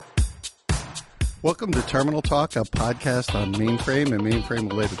Welcome to Terminal Talk, a podcast on mainframe and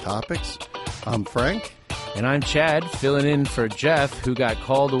mainframe-related topics. I'm Frank. And I'm Chad, filling in for Jeff, who got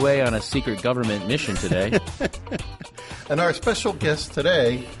called away on a secret government mission today. And our special guest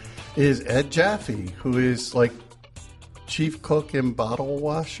today is Ed Jaffe, who is like chief cook and bottle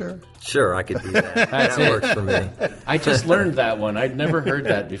washer. Sure, I could do that. That works for me. I just learned that one. I'd never heard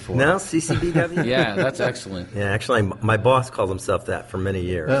that before. No, CCBW? Yeah, that's excellent. Yeah, actually, my boss called himself that for many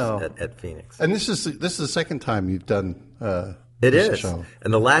years at Phoenix. And this is the second time you've done It this is. show.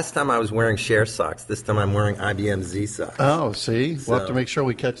 And the last time I was wearing Share socks. This time I'm wearing IBM Z socks. Oh, see? We'll have to make sure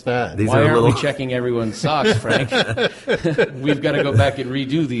we catch that. These Why are aren't we checking everyone's socks, Frank? We've got to go back and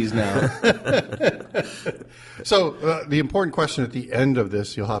redo these now. So the important question at the end of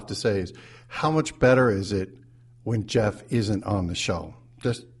this, you'll have to say, is how much better is it when Jeff isn't on the show?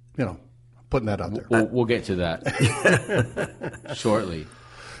 Just, putting that out there. We'll get to that shortly.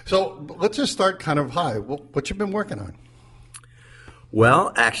 So let's just start kind of high. What you been working on?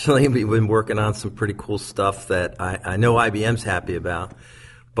 Well, actually, we've been working on some pretty cool stuff that I know IBM's happy about,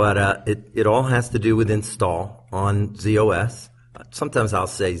 but it all has to do with install on ZOS. Sometimes I'll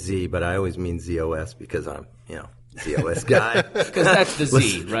say Z, but I always mean ZOS because I'm, ZOS guy. Because that's the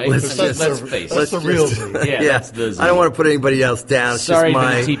Z, right? Let's face it. That's the real Z. Yeah, that's the Z. I don't want to put anybody else down. It's Sorry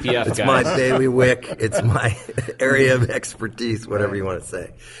just to the TPF it's guys. my bailiwick. It's my area of expertise, whatever you want to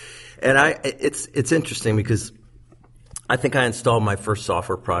say. And it's interesting because I think I installed my first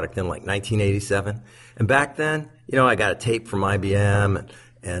software product in like 1987. And back then, I got a tape from IBM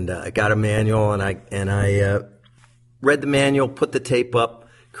and I got a manual and I read the manual, put the tape up,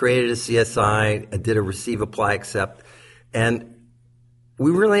 created a CSI, I did a receive, apply, accept. And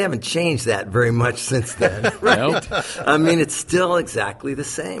we really haven't changed that very much since then, right? Nope. I mean, it's still exactly the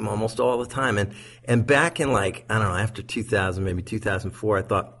same almost all the time. And back in after 2000, maybe 2004, I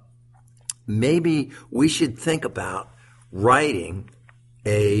thought maybe we should think about writing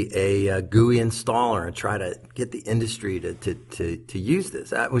a GUI installer and try to get the industry to use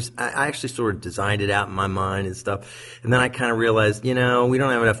this. I actually sort of designed it out in my mind and stuff. And then I kind of realized, we don't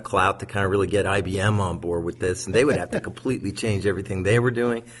have enough clout to kind of really get IBM on board with this. And they would have to completely change everything they were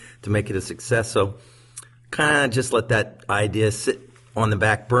doing to make it a success. So kind of just let that idea sit on the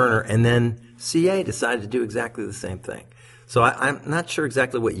back burner. And then CA decided to do exactly the same thing. So I'm not sure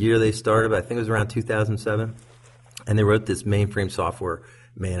exactly what year they started, but I think it was around 2007. And they wrote this mainframe software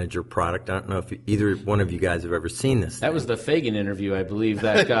manager product. I don't know if either one of you guys have ever seen this. That was the Fagan interview, I believe,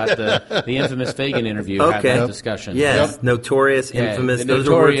 that got the infamous Fagan interview had that discussion. Yes, Yep. Notorious, Yeah, infamous. the Those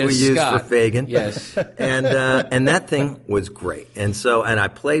are words we notorious use Scott. for Fagan. Yes. And that thing was great. And I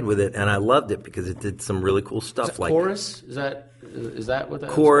played with it and I loved it because it did some really cool stuff. Like Chorus? Is that what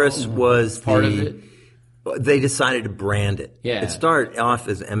that Chorus was part of it? They decided to brand it. Yeah. It started off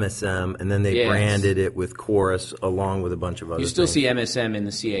as MSM, and then they branded it with Chorus along with a bunch of other You still things. see MSM in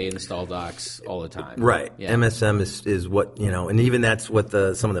the CA install docs all the time. Right. Yeah. MSM is what, and even that's what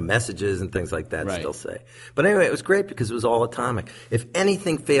some of the messages and things like that still say. But anyway, it was great because it was all atomic. If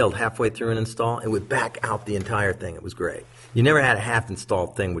anything failed halfway through an install, it would back out the entire thing. It was great. You never had a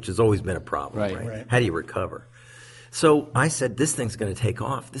half-installed thing, which has always been a problem. Right. How do you recover? So I said, this thing's going to take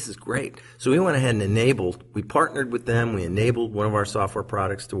off. This is great. So we went ahead and we partnered with them. We enabled one of our software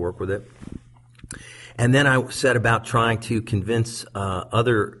products to work with it. And then I set about trying to convince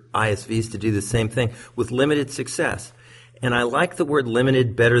other ISVs to do the same thing with limited success. And I like the word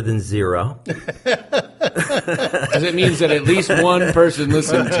limited better than zero. Because it means that at least one person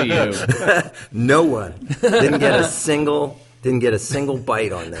listened to you. No one. Didn't get a single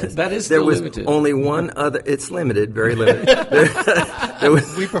bite on this. That is still limited. There was only one other. It's limited, very limited.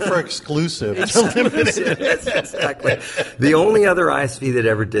 We prefer exclusive. Yes, exactly. The only other ISV that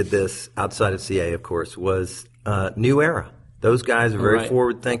ever did this outside of CA, of course, was New Era. Those guys are very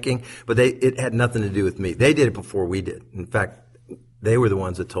forward-thinking, but it had nothing to do with me. They did it before we did. In fact, they were the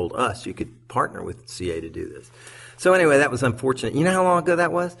ones that told us you could partner with CA to do this. So anyway, that was unfortunate. You know how long ago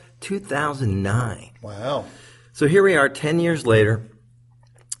that was? 2009. Wow. So here we are 10 years later,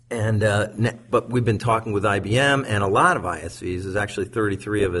 but we've been talking with IBM and a lot of ISVs. There's actually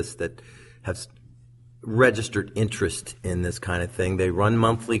 33 of us that have registered interest in this kind of thing. They run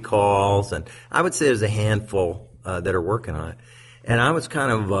monthly calls, and I would say there's a handful that are working on it. And I was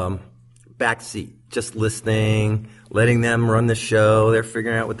kind of backseat, just listening, letting them run the show. They're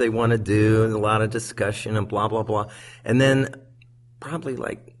figuring out what they want to do, and a lot of discussion and blah, blah, blah. And then probably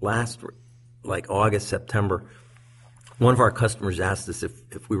like August, September, one of our customers asked us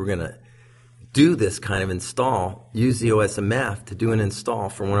if we were going to do this kind of install, use the OSMF to do an install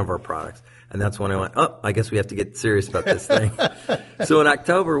for one of our products. And that's when I went, I guess we have to get serious about this thing. So in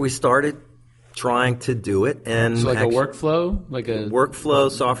October, we started trying to do it. And So like a workflow? Like a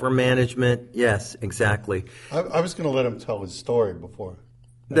workflow, software management. Yes, exactly. I was going to let him tell his story before.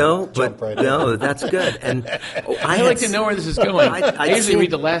 No, but Jump right in. no, that's good. And I'd like to know where this is going. I I'd usually seen-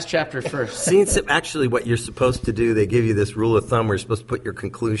 read the last chapter first. Actually, what you're supposed to do, they give you this rule of thumb where you're supposed to put your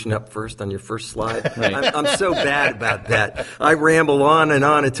conclusion up first on your first slide. Right. I'm so bad about that. I ramble on and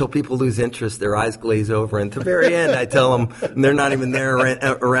on until people lose interest, their eyes glaze over, and at the very end, I tell them they're not even there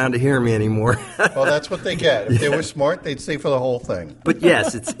around to hear me anymore. Well, that's what they get. If they were smart, they'd stay for the whole thing. But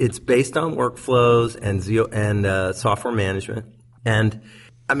yes, it's based on workflows and software management. And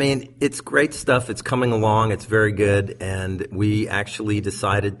I mean, it's great stuff. It's coming along. It's very good. And we actually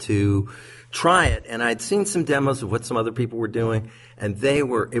decided to try it. And I'd seen some demos of what some other people were doing, and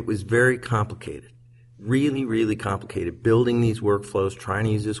it was very complicated. Really, really complicated. Building these workflows, trying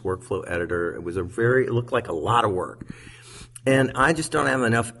to use this workflow editor. It looked like a lot of work. And I just don't have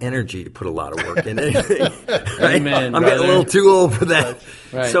enough energy to put a lot of work in anything. Right? Amen, I'm getting a little too old for that.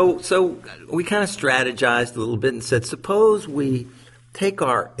 Right. So we kind of strategized a little bit and said, suppose we take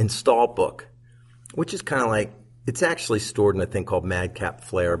our install book, which is kind of like, it's actually stored in a thing called Madcap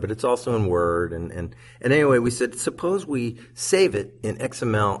Flare, but it's also in Word. And anyway, we said, suppose we save it in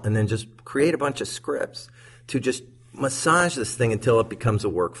XML and then just create a bunch of scripts to just massage this thing until it becomes a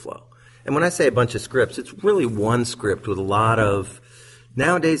workflow. And when I say a bunch of scripts, it's really one script with a lot of,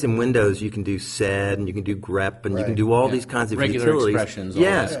 nowadays in Windows, you can do sed and you can do grep and you can do all these kinds of Regular utilities. expressions, all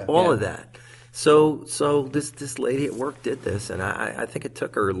Yes, that. all Yeah. of that. So this lady at work did this, and I think it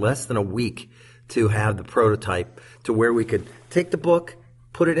took her less than a week to have the prototype to where we could take the book,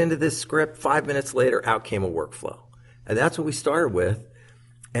 put it into this script. 5 minutes later, out came a workflow. And that's what we started with,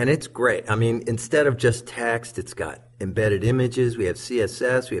 and it's great. I mean, instead of just text, it's got embedded images. We have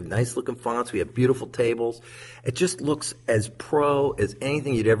CSS. We have nice-looking fonts. We have beautiful tables. It just looks as pro as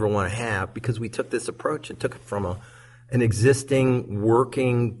anything you'd ever want to have because we took this approach and took it from an existing,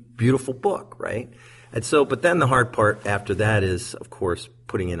 working, beautiful book, right? And so, but then the hard part after that is, of course,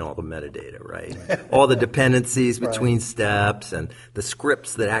 putting in all the metadata, right? All the dependencies between steps and the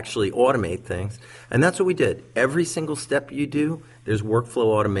scripts that actually automate things. And that's what we did. Every single step you do, there's workflow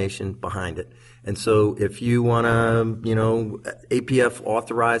automation behind it. And so if you want to, APF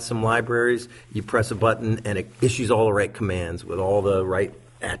authorize some libraries, you press a button and it issues all the right commands with all the right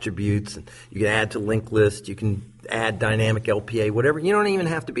attributes. And you can add to linked list. You can add dynamic LPA, whatever. You don't even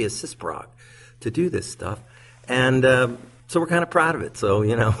have to be a sysprog to do this stuff. And so we're kind of proud of it. So,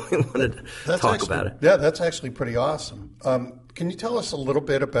 we wanted to talk about it. Yeah, that's actually pretty awesome. Can you tell us a little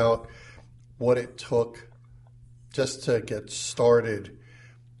bit about what it took just to get started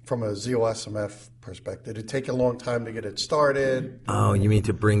from a ZOSMF perspective? Did it take a long time to get it started? Oh, you mean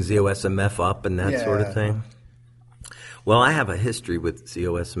to bring ZOSMF up and that sort of thing? Well, I have a history with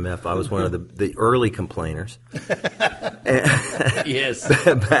ZOSMF. I was one of the early complainers. Yes.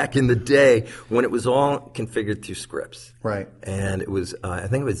 Back in the day when it was all configured through scripts. Right. And it was, I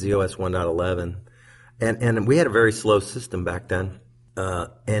think it was ZOS 1.11. And we had a very slow system back then.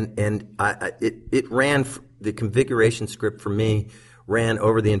 It ran, the configuration script for me ran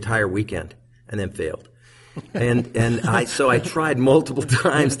over the entire weekend and then failed. So I tried multiple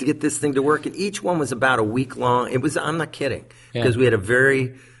times to get this thing to work, and each one was about a week long. I'm not kidding, because we had a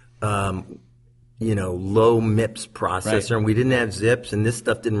very, low MIPS processor, and we didn't have zips, and this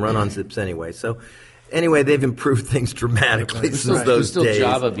stuff didn't run on zips anyway. So anyway, they've improved things dramatically since those There's still days.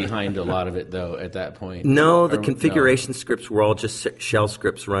 Java behind a lot of it, though, at that point. No, the configuration scripts were all just shell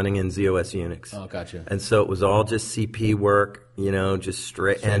scripts running in ZOS Unix. Oh, gotcha. And so it was all just CP work, just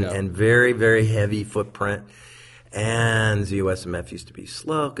straight up. and very, very heavy footprint. And ZOSMF used to be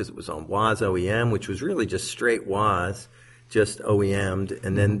slow because it was on WAS OEM, which was really just straight WAS, just OEM'd.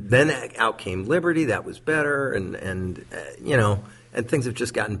 And then out came Liberty. That was better. And things have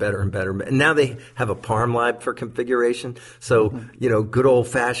just gotten better and better. And now they have a Parm lib for configuration. So, good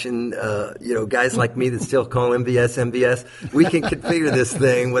old-fashioned, guys like me that still call MVS, we can configure this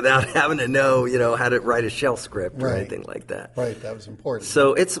thing without having to know, how to write a shell script or anything like that. Right, that was important.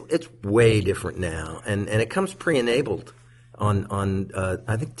 So it's way different now. And it comes pre-enabled on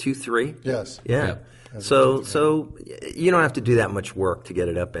I think 2.3. Yes. Yeah. So you don't have to do that much work to get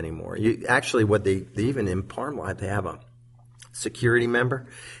it up anymore. What they even in Parm lib, they have a security member,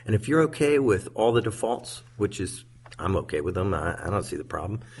 and if you're okay with all the defaults, which is I'm okay with them, I don't see the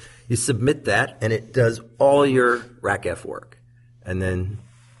problem. You submit that, and it does all your RACF work, and then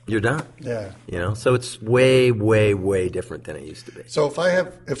you're done. Yeah. So it's way, way, way different than it used to be. So if I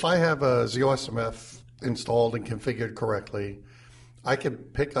have a ZOSMF installed and configured correctly, I can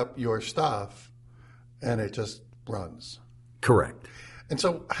pick up your stuff, and it just runs. Correct. And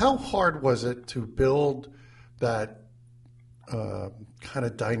so how hard was it to build that kind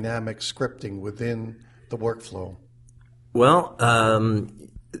of dynamic scripting within the workflow? Well,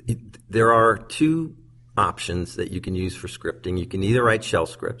 there are two options that you can use for scripting. You can either write shell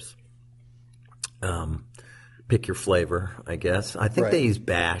scripts, pick your flavor, I guess. I think they use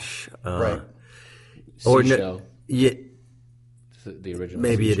Bash. Right. Or C-shell. Yeah, The original.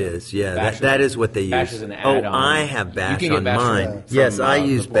 maybe it C-shell. is. Yeah, Bash that is what they use. Bash is an oh, add-on. I have Bash You can on get Bash mine. from, Yes, I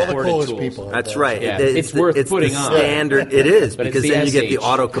use the All the Bash. ported coolest tools. people have That's that. right. Yeah. It's worth it's putting the on. standard. It is But it's because the then you get the SH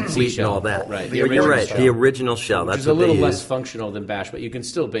autocomplete and all that. Right. But The you're original right. shell. The original shell. Which That's is a what little they less use. functional than Bash, but you can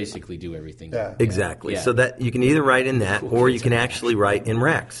still basically do everything. Yeah. Exactly. Yeah. So that you can either write in that, or you can actually write in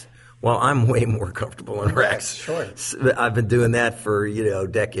Rex. Well, I'm way more comfortable in Rex. Sure. I've been doing that for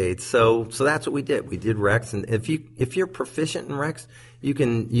decades. So that's what we did. We did Rex, and if you're proficient in Rex,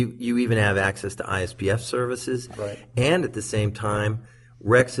 you even have access to ISPF services. Right. And at the same time,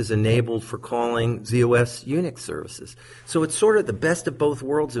 Rex is enabled for calling ZOS Unix services. So it's sort of the best of both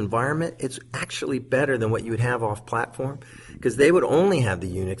worlds environment. It's actually better than what you would have off platform, because they would only have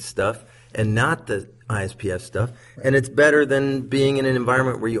the Unix stuff and not the ISPF stuff. Right. And it's better than being in an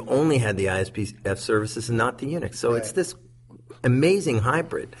environment where you only had the ISPF services and not the Unix. So it's this amazing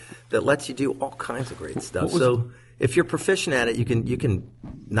hybrid that lets you do all kinds of great stuff. So if you're proficient at it, you can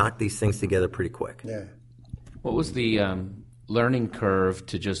knock these things together pretty quick. Yeah. What was the learning curve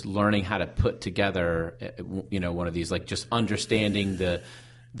to just learning how to put together, one of these, like just understanding the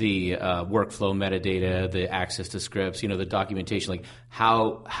workflow metadata, the access to scripts, the documentation, like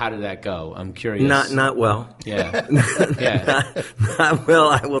how did that go? I'm curious. Not well. Yeah. Not well,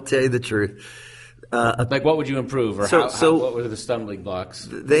 I will tell you the truth. Like what would you improve, or what were the stumbling blocks?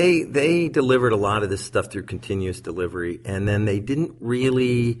 They delivered a lot of this stuff through continuous delivery, and then they didn't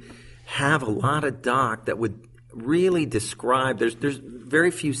really have a lot of doc that would really describe. There's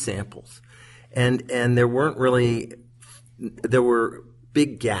very few samples, and there were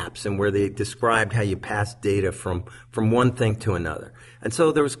big gaps in where they described how you pass data from one thing to another. And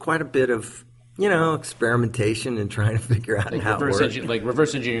so there was quite a bit of, experimentation and trying to figure out how it works. Like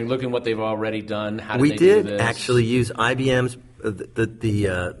reverse engineering, looking at what they've already done. How did we they do did this? actually use IBM's,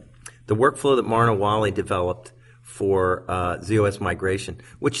 the workflow that Marna Wally developed for ZOS migration,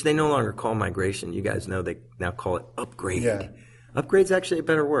 which they no longer call migration. You guys know they now call it upgrade. Yeah. Upgrade's actually a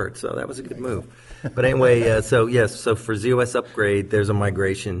better word, so that was a good move. But anyway, so for ZOS upgrade, there's a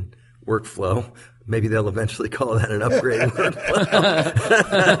migration workflow. Maybe they'll eventually call that an upgrade workflow.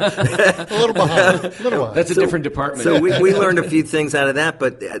 A little behind. That's a different department. So we learned a few things out of that,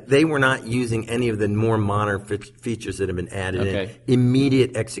 but they were not using any of the more modern features that have been added in.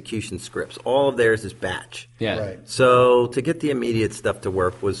 Immediate execution scripts. All of theirs is batch. Yeah. Right. So to get the immediate stuff to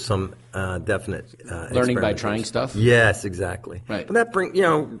work was some definite learning by trying stuff. Yes, exactly. Right. And that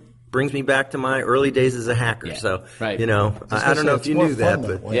brings me back to my early days as a hacker. Yeah. So right. I don't know if you knew that,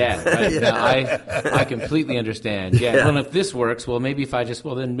 but yeah, right. No, I completely understand. Yeah. Well, if this works, then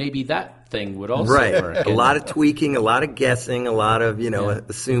maybe that thing would also work. A lot of tweaking, a lot of guessing, a lot of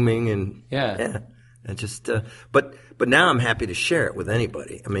assuming, and and just. But now I'm happy to share it with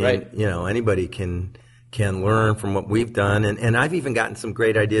anybody. I mean, anybody can learn from what we've done, and I've even gotten some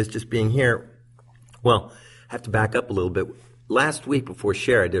great ideas just being here. Well, I have to back up a little bit. Last week before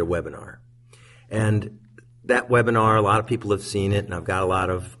Share, I did a webinar. And that webinar, a lot of people have seen it, and I've got a lot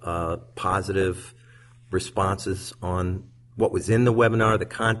of positive responses on what was in the webinar, the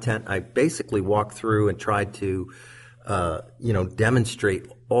content. I basically walked through and tried to, demonstrate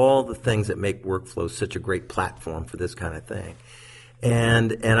all the things that make workflow such a great platform for this kind of thing.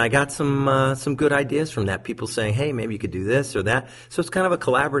 And I got some good ideas from that. People saying, hey, maybe you could do this or that. So it's kind of a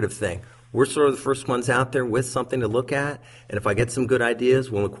collaborative thing. We're sort of the first ones out there with something to look at, and if I get some good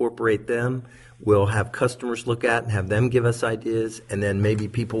ideas, we'll incorporate them. We'll have customers look at and have them give us ideas, and then maybe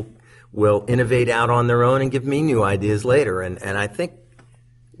people will innovate out on their own and give me new ideas later. And I think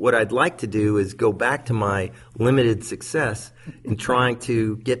what I'd like to do is go back to my limited success in trying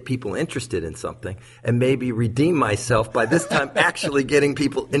to get people interested in something, and maybe redeem myself by this time actually getting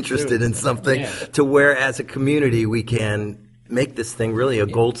people interested in something to where as a community we can make this thing really a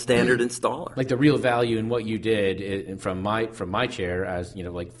gold standard installer. Like the real value in what you did from my chair as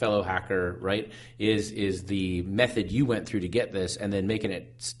like fellow hacker, right? Is the method you went through to get this, and then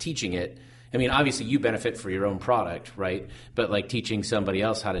teaching it. I mean, obviously you benefit for your own product, right? But like teaching somebody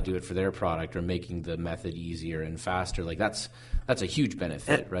else how to do it for their product, or making the method easier and faster, like that's a huge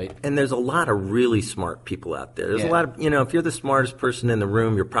benefit, right? And there's a lot of really smart people out there. There's a lot of, if you're the smartest person in the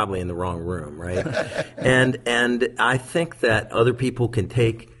room, you're probably in the wrong room, right? and I think that other people can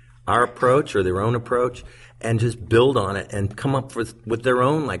take our approach or their own approach and just build on it and come up with their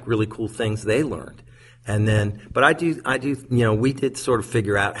own like really cool things they learned. And then, but I do, we did sort of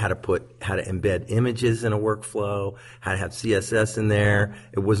figure out how to embed images in a workflow, how to have CSS in there.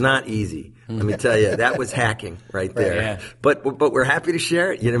 It was not easy. Let me tell you, that was hacking right there. Yeah. But we're happy to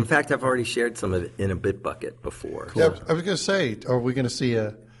share it. In fact, I've already shared some of it in a Bitbucket before. Cool. Yeah, I was going to say, are we going to see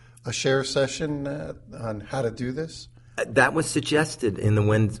a share session on how to do this? That was suggested in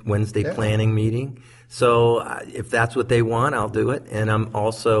the Wednesday planning meeting. So if that's what they want, I'll do it. And I'm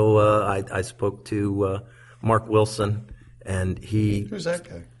also I spoke to Mark Wilson, and he Who's that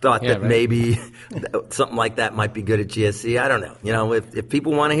guy? thought that maybe something like that might be good at GSC. I don't know. If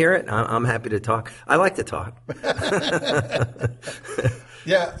people want to hear it, I'm happy to talk. I like to talk.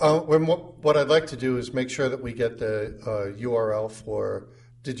 Yeah. What I'd like to do is make sure that we get the URL for.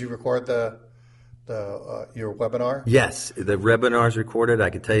 Did you record your webinar? Yes, the webinar's recorded. I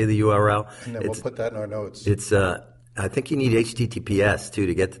can tell you the URL. And then we'll put that in our notes. It's I think you need HTTPS too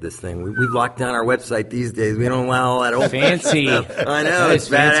to get to this thing. We've locked down our website these days. We don't allow all that old fancy. I know, that it's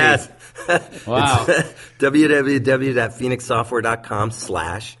badass. Wow.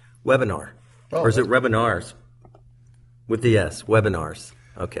 www.phoenixsoftware.com/webinar. Or is it webinars? With the S, webinars.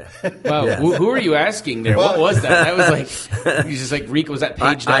 Okay. Wow. Yeah. Who are you asking there? What was that? That was like, you just like, was that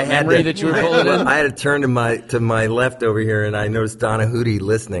page memory that you were pulling in? I had to turn to my left over here, and I noticed Donna Hootie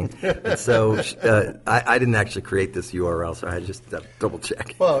listening. And so I didn't actually create this URL, so I had to just double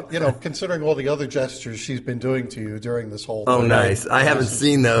check. Well, considering all the other gestures she's been doing to you during this whole thing. Oh, nice. I haven't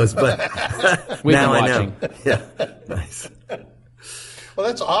seen those, but now I know. Yeah, nice. Well,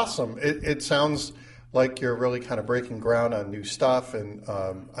 that's awesome. It sounds like you're really kind of breaking ground on new stuff. And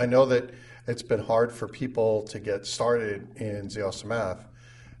I know that it's been hard for people to get started in ZOSMF,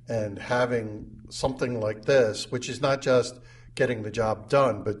 and having something like this, which is not just getting the job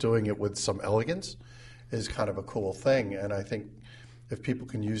done, but doing it with some elegance, is kind of a cool thing. And I think if people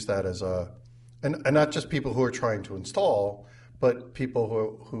can use that as and not just people who are trying to install, but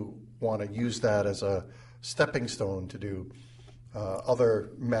people who want to use that as a stepping stone to do other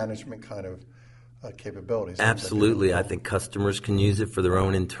management kind of capabilities. Absolutely. I think customers can use it for their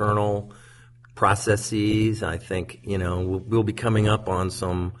own internal processes. I think, we'll be coming up on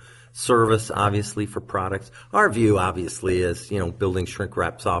some service, obviously, for products. Our view, obviously, is, building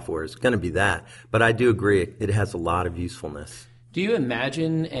shrink-wrap software is going to be that. But I do agree it has a lot of usefulness. Do you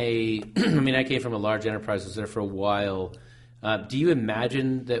imagine I came from a large enterprise, I was there for a while. Do you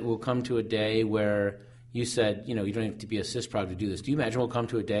imagine that we'll come to a day where you said, you don't have to be a sysprog to do this. Do you imagine we'll come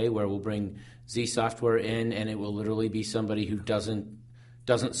to a day where we'll bring Z software in and it will literally be somebody who doesn't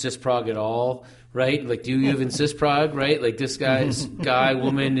sysprog at all, right? Like, do you even sysprog, right? Like, this guy,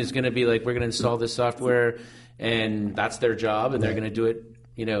 woman is going to be like, we're going to install this software, and that's their job, and they're going to do it.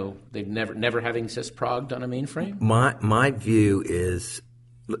 They've never having sysprogged on a mainframe. My view is,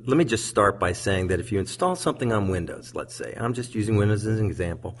 let me just start by saying that if you install something on Windows, let's say, I'm just using Windows as an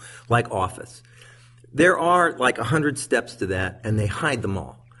example, like Office, there are like 100 steps to that, and they hide them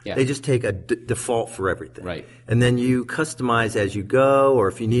all. Yeah. They just take a default for everything. Right. And then you customize as you go, or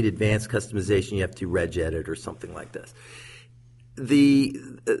if you need advanced customization, you have to regedit or something like this. The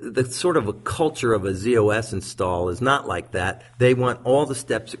sort of a culture of a ZOS install is not like that. They want all the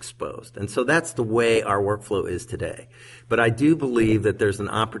steps exposed. And so that's the way our workflow is today. But I do believe that there's an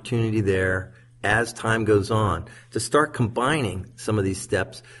opportunity there as time goes on to start combining some of these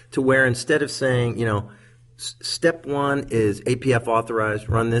steps to where instead of saying, step 1 is APF authorized,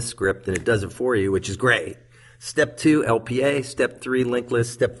 run this script, and it does it for you, which is great. Step 2, LPA. Step 3, linked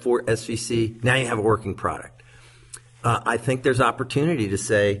list. Step 4, SVC. Now you have a working product. I think there's opportunity to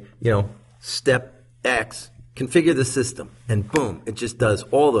say, step X, configure the system, and boom, it just does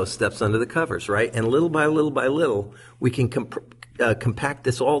all those steps under the covers, right? And little by little by little, we can compact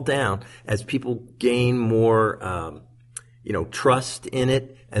this all down as people gain more trust in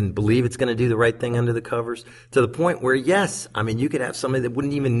it and believe it's going to do the right thing under the covers, to the point where, yes, you could have somebody that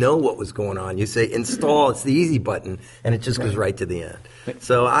wouldn't even know what was going on. You say install, it's the easy button, and it just goes right to the end.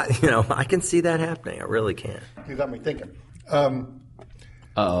 So I can see that happening. I really can. You got me thinking.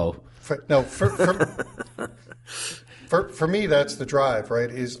 Uh-oh. For me, that's the drive, right?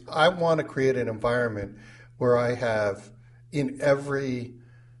 Is I want to create an environment where I have in every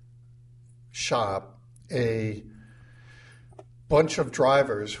shop a bunch of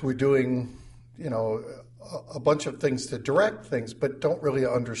drivers who are doing, a bunch of things to direct things, but don't really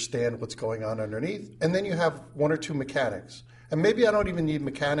understand what's going on underneath. And then you have 1 or 2 mechanics. And maybe I don't even need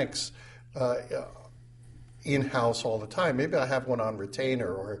mechanics in-house all the time. Maybe I have one on retainer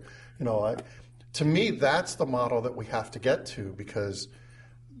or, to me, that's the model that we have to get to, because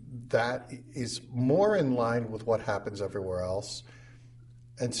that is more in line with what happens everywhere else,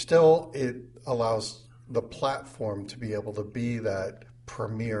 and still it allows the platform to be able to be that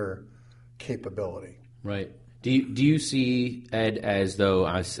premier capability. Right. Do you see, Ed, as though,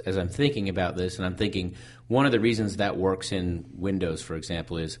 as I'm thinking about this, and I'm thinking one of the reasons that works in Windows, for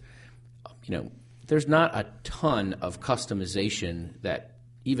example, is, there's not a ton of customization that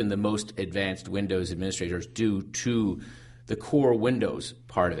even the most advanced Windows administrators do to the core Windows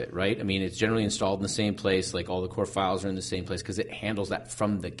part of it, right? I mean, it's generally installed in the same place, like all the core files are in the same place because it handles that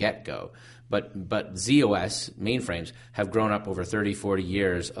from the get-go. But ZOS mainframes have grown up over 30, 40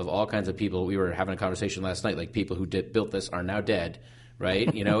 years of all kinds of people. We were having a conversation last night, like people who built this are now dead,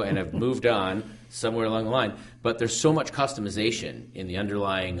 right? And have moved on somewhere along the line. But there's so much customization in the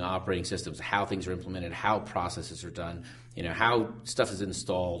underlying operating systems, how things are implemented, how processes are done, how stuff is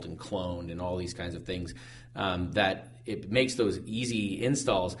installed and cloned and all these kinds of things, that it makes those easy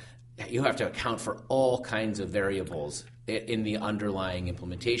installs. You have to account for all kinds of variables in the underlying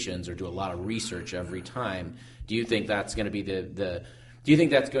implementations or do a lot of research every time. Do you think that's going to be do you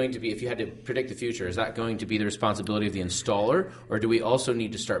think that's going to be, if you had to predict the future, is that going to be the responsibility of the installer, or do we also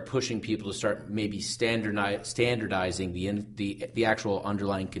need to start pushing people to start maybe standardizing the actual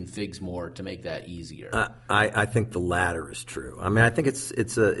underlying configs more to make that easier? I think the latter is true. I mean, I think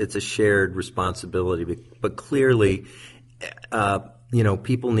it's a shared responsibility, but clearly,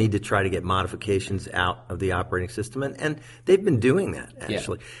 people need to try to get modifications out of the operating system, and they've been doing that,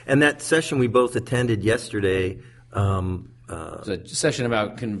 actually. Yeah. And that session we both attended yesterday. It's a session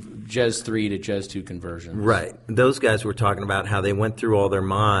about Jez 3 to Jez 2 conversions. Right. Those guys were talking about how they went through all their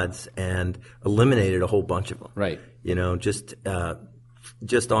mods and eliminated a whole bunch of them. Right.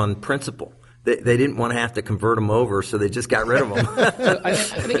 Just on principle. They didn't want to have to convert them over, so they just got rid of them. So I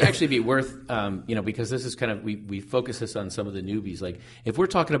think it actually be worth, because this is kind of, we focus this on some of the newbies. Like, if we're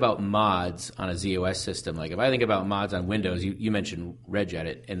talking about mods on a ZOS system, like if I think about mods on Windows, you mentioned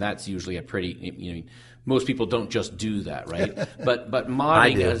regedit, and that's usually a pretty, most people don't just do that, right? But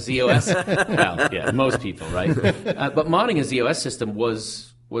modding a ZOS, well, yeah, most people, right? But modding a ZOS system was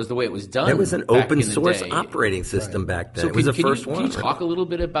the way it was done. It was an open source operating system back then. So it was the first one. Can you talk a little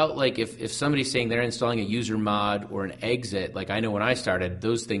bit about, like, if somebody's saying they're installing a user mod or an exit, like I know when I started,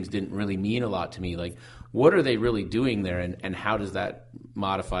 those things didn't really mean a lot to me. Like, what are they really doing there, and how does that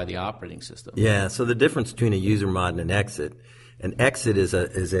modify the operating system? Yeah, so the difference between a user mod and an exit is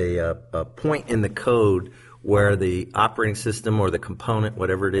a point in the code where the operating system or the component,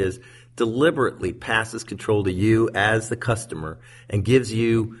 whatever it is, deliberately passes control to you as the customer and gives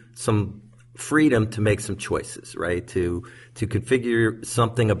you some freedom to make some choices, right? To configure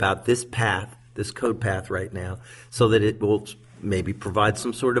something about this path, this code path right now, so that it will maybe provide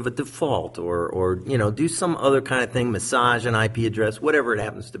some sort of a default or do some other kind of thing, massage an IP address, whatever it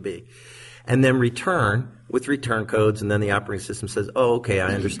happens to be. And then return with return codes, and then the operating system says, oh, okay,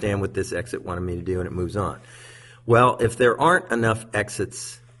 I understand what this exit wanted me to do, and it moves on. Well, if there aren't enough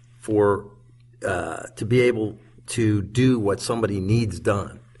exits to be able to do what somebody needs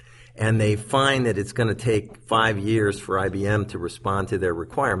done, and they find that it's going to take 5 years for IBM to respond to their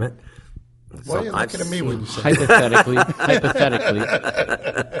requirement. Why are you looking at me when you say hypothetically,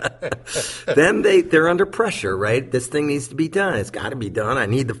 then they're under pressure, right? This thing needs to be done. It's got to be done. I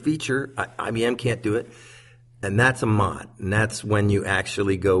need the feature. IBM can't do it. And that's a mod. And that's when you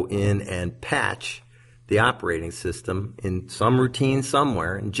actually go in and patch the operating system in some routine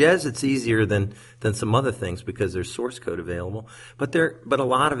somewhere. In Jez, it's easier than some other things because there's source code available. But a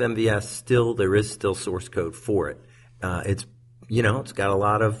lot of MVS there is still source code for it. It's got a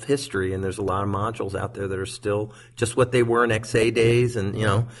lot of history, and there's a lot of modules out there that are still just what they were in XA days,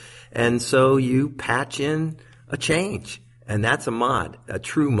 and so you patch in a change, and that's a mod, a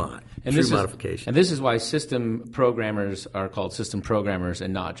true mod. And true modification. And this is why system programmers are called system programmers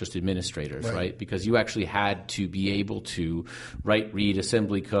and not just administrators, right? Because you actually had to be able to write, read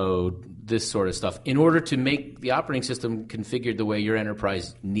assembly code, this sort of stuff, in order to make the operating system configured the way your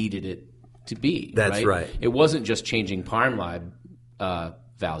enterprise needed it to be. That's right. It wasn't just changing ParmLab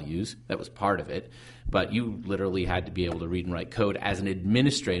values. That was part of it. But you literally had to be able to read and write code as an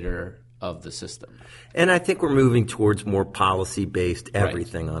administrator of the system. And I think we're moving towards more policy-based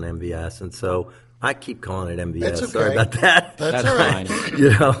everything on MVS. And so I keep calling it MVS. It's okay. Sorry about that. That's all right.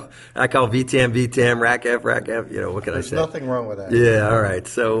 Fine. I call VTM, RACF. What can I say? There's nothing wrong with that. Yeah, all right.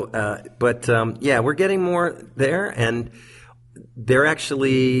 So, we're getting more there, and they're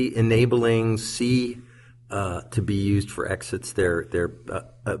actually enabling C to be used for exits. They're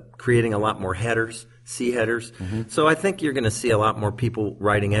creating a lot more headers, C headers. So I think you're going to see a lot more people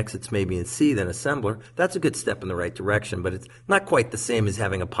writing exits maybe in C than assembler. That's a good step in the right direction, but it's not quite the same as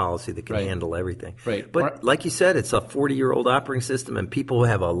having a policy that can handle everything. Right. But like you said, it's a 40-year-old operating system, and people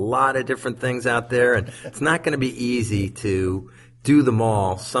have a lot of different things out there, and it's not going to be easy to do them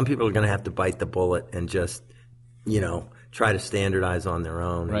all. Some people are going to have to bite the bullet and just, try to standardize on their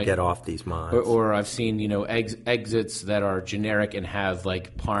own and get off these mods. Or I've seen, exits that are generic and have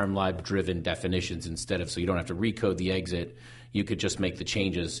like parm-lib driven definitions instead of, so you don't have to recode the exit. You could just make the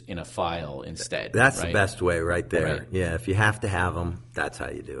changes in a file instead. That's the best way right there. Right. Yeah, if you have to have them, that's how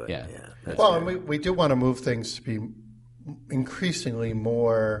you do it. Yeah. Well, and we do want to move things to be increasingly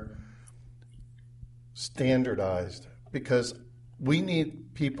more standardized, because we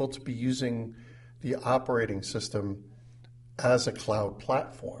need people to be using the operating system as a cloud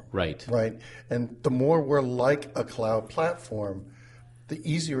platform. Right. And the more we're like a cloud platform, the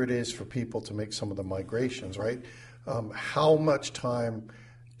easier it is for people to make some of the migrations, right? How much time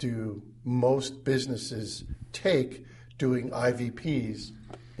do most businesses take doing IVPs,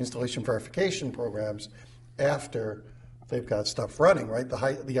 installation verification programs, after they've got stuff running, right?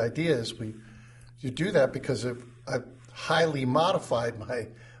 The idea is you do that because I've highly modified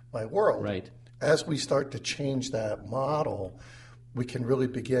my world. Right. As we start to change that model, we can really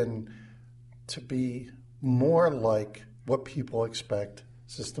begin to be more like what people expect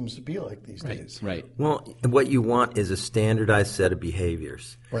systems to be like these days. Right. Well, what you want is a standardized set of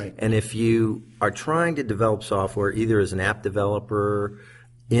behaviors. Right. And if you are trying to develop software, either as an app developer,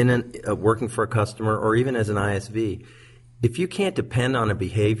 working for a customer, or even as an ISV, if you can't depend on a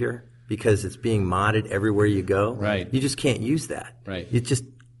behavior because it's being modded everywhere you go, you just can't use that. Right. You just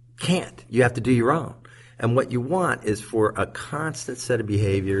can't. You have to do your own. And what you want is for a constant set of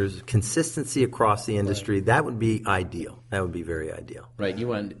behaviors, consistency across the industry. Right. That would be ideal. That would be very ideal. Right. You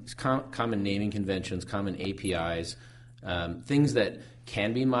want common naming conventions, common APIs, things that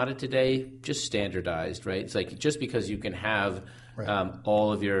can be modded today, just standardized, right? It's like just because you can have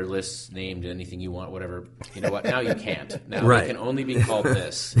all of your lists named anything you want, whatever, you know what, now you can't. Now it can only be called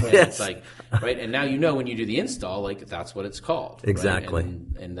this. And it's like, right, and now when you do the install, like that's what it's called. Exactly.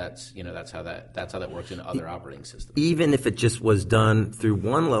 Right? And that's, that's how that works in other operating systems. Even if it just was done through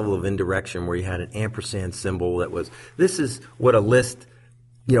one level of indirection where you had an ampersand symbol that was, this is what a list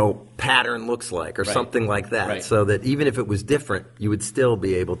pattern looks like, or something like that, so that even if it was different, you would still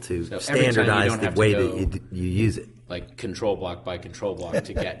be able to standardize the way that you use it. Like control block by control block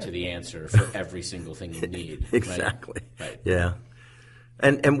to get to the answer for every single thing you need. Exactly. Right. Yeah.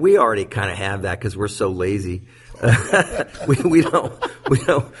 And we already kind of have that because we're so lazy. we don't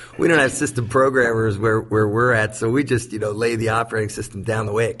have system programmers where we're at, so we just lay the operating system down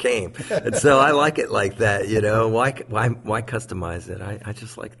the way it came. And so I like it like that. Why customize it? I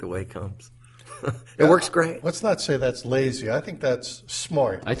just like the way it comes. It works great. Let's not say that's lazy. I think that's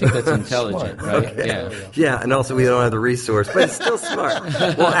smart. I think that's intelligent, right? Yeah, and also we don't have the resource, but it's still smart.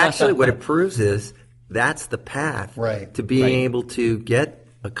 Well, actually, what it proves is that's the path to being able to get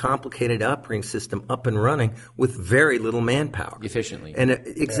a complicated operating system up and running with very little manpower. Efficiently. And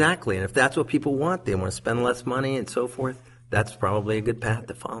exactly. And if that's what people want, they want to spend less money and so forth, that's probably a good path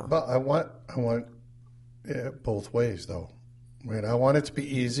to follow. But I want both ways, though. I want it to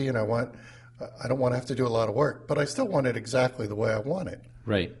be easy, and I don't want to have to do a lot of work, but I still want it exactly the way I want it.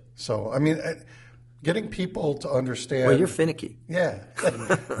 Right. So, getting people to understand. Well, you're finicky. Yeah.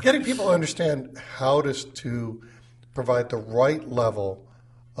 Getting people to understand how to provide the right level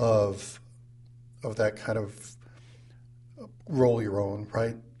of that kind of roll your own,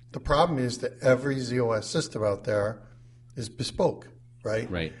 right? The problem is that every ZOS system out there is bespoke, right?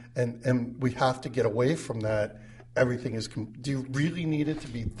 Right. And we have to get away from that. Everything is. Do you really need it to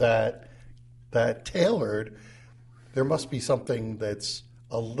be that tailored? There must be something that's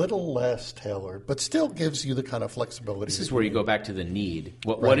a little less tailored, but still gives you the kind of flexibility. This is where you go back to the need.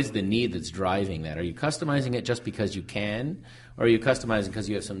 What is the need that's driving that? Are you customizing it just because you can, or are you customizing because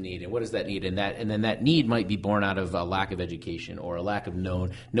you have some need? And what is that need? And then that need might be born out of a lack of education or a lack of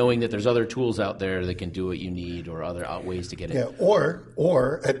knowing that there's other tools out there that can do what you need, or other ways to get it. Yeah,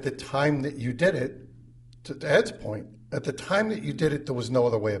 or at the time that you did it, to Ed's point, at the time that you did it, there was no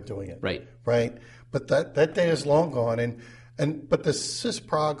other way of doing it. Right. Right. But that day is long gone, but the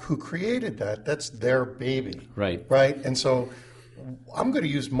SysProg who created that's their baby. Right. Right. And so I'm going to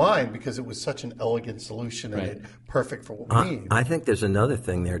use mine because it was such an elegant solution and it's perfect for what we need. I think there's another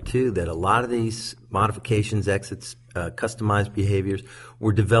thing there too, that a lot of these modifications, exits, customized behaviors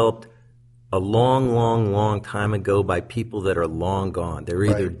were developed a long, long, long time ago by people that are long gone. They're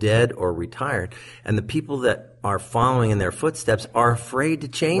either dead or retired. And the people that are following in their footsteps are afraid to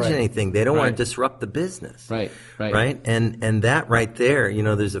change anything. They don't want to disrupt the business. Right? And that right there, you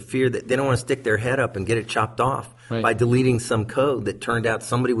know, there's a fear that they don't want to stick their head up and get it chopped off by deleting some code that turned out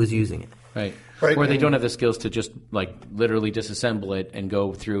somebody was using it. Right. Or they don't have the skills to just like literally disassemble it and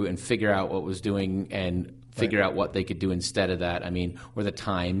go through and figure out what was doing and figure out what they could do instead of that. I mean, or the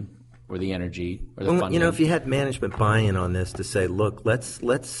time or the energy or the funding. You know, if you had management buy-in on this to say, look, let's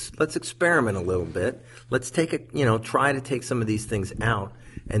experiment a little bit. Let's try to take some of these things out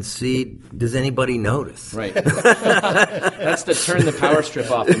and see, does anybody notice? Right. That's to turn the power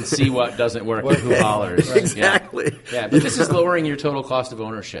strip off and see what doesn't work and who hollers. Exactly. Yeah, but this is lowering your total cost of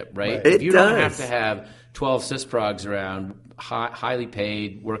ownership, right? If you don't have to have 12 sysprogs around, highly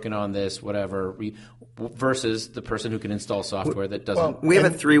paid, working on this, whatever, versus the person who can install software that doesn't. We have a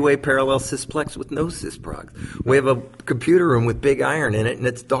 3-way parallel sysplex with no sysprogs. We have a computer room with big iron in it, and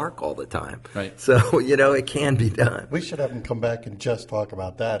it's dark all the time. Right. So, you know, it can be done. We should have him come back and just talk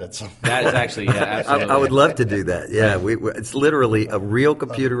about that at some point. That is actually, absolutely. I would love to do that. Yeah, it's literally a real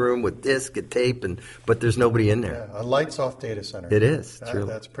computer room with disk and tape, but there's nobody in there. Yeah, a lights-off data center. It is, truly.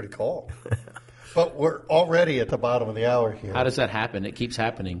 That's pretty cool. But we're already at the bottom of the hour here. How does that happen? It keeps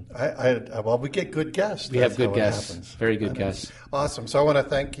happening. Well, we get good guests. We have good guests. Very good guests. Awesome. So I want to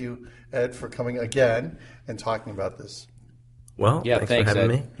thank you, Ed, for coming again and talking about this. Well, thanks for having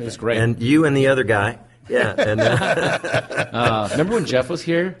me. It was great. And you and the other guy. Yeah. And, remember when Jeff was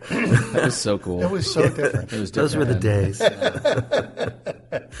here? That was so cool. It was so different. Those were the days.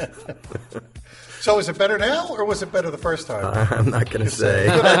 So is it better now, or was it better the first time? I'm not going to say.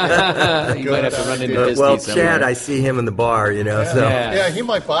 You might have to run into Disney Well, somewhere. Chad, I see him in the bar, you know. So. Yeah, he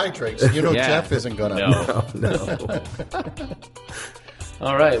might buy drinks. You know, Jeff isn't going to. No.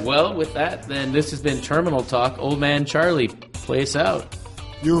 All right. Well, with that, then this has been Terminal Talk. Old Man Charlie, play us out.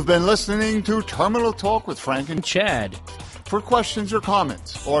 You've been listening to Terminal Talk with Frank and Chad. For questions or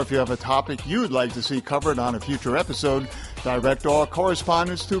comments, or if you have a topic you'd like to see covered on a future episode, direct all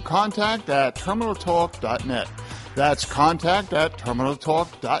correspondence to contact@terminaltalk.net. That's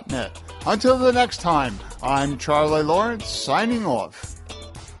contact@terminaltalk.net. Until the next time, I'm Charlie Lawrence, signing off.